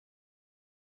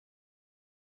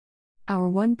Our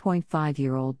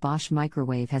 1.5-year-old Bosch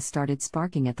microwave has started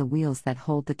sparking at the wheels that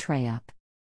hold the tray up.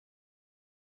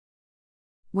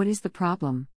 What is the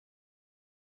problem?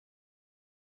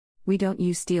 We don't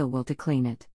use steel wool to clean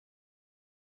it.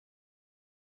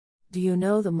 Do you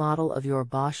know the model of your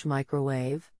Bosch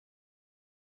microwave?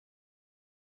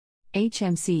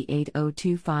 HMC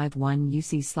 80251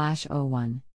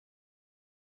 UC/01.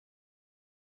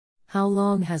 How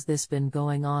long has this been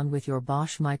going on with your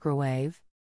Bosch microwave?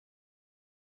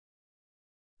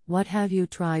 What have you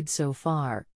tried so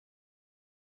far?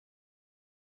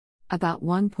 About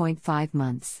 1.5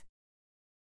 months.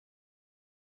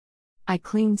 I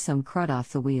cleaned some crud off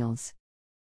the wheels.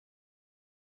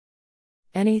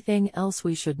 Anything else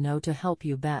we should know to help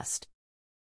you best?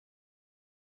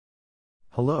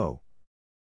 Hello.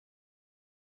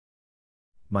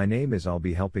 My name is. I'll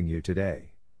be helping you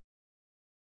today.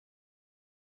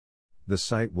 The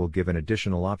site will give an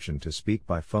additional option to speak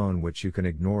by phone, which you can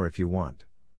ignore if you want.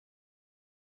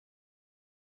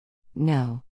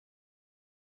 No.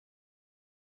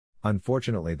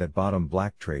 Unfortunately, that bottom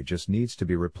black tray just needs to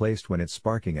be replaced when it's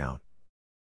sparking out.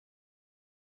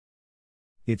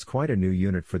 It's quite a new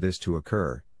unit for this to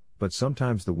occur, but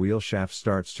sometimes the wheel shaft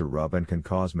starts to rub and can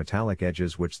cause metallic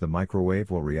edges which the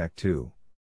microwave will react to.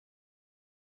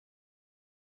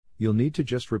 You'll need to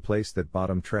just replace that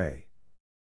bottom tray.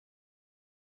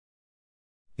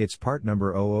 It's part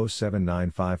number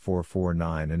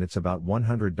 00795449 and it's about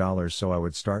 $100, so I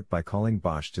would start by calling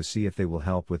Bosch to see if they will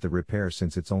help with the repair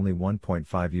since it's only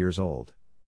 1.5 years old.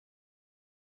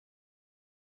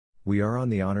 We are on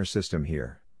the honor system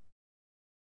here.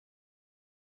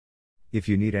 If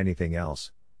you need anything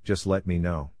else, just let me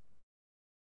know.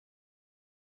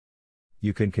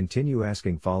 You can continue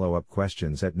asking follow-up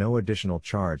questions at no additional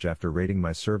charge after rating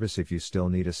my service if you still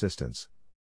need assistance.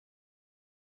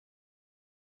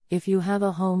 If you have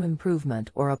a home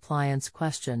improvement or appliance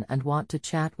question and want to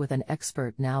chat with an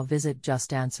expert now, visit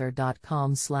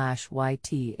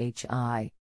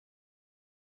justanswer.com/ythi.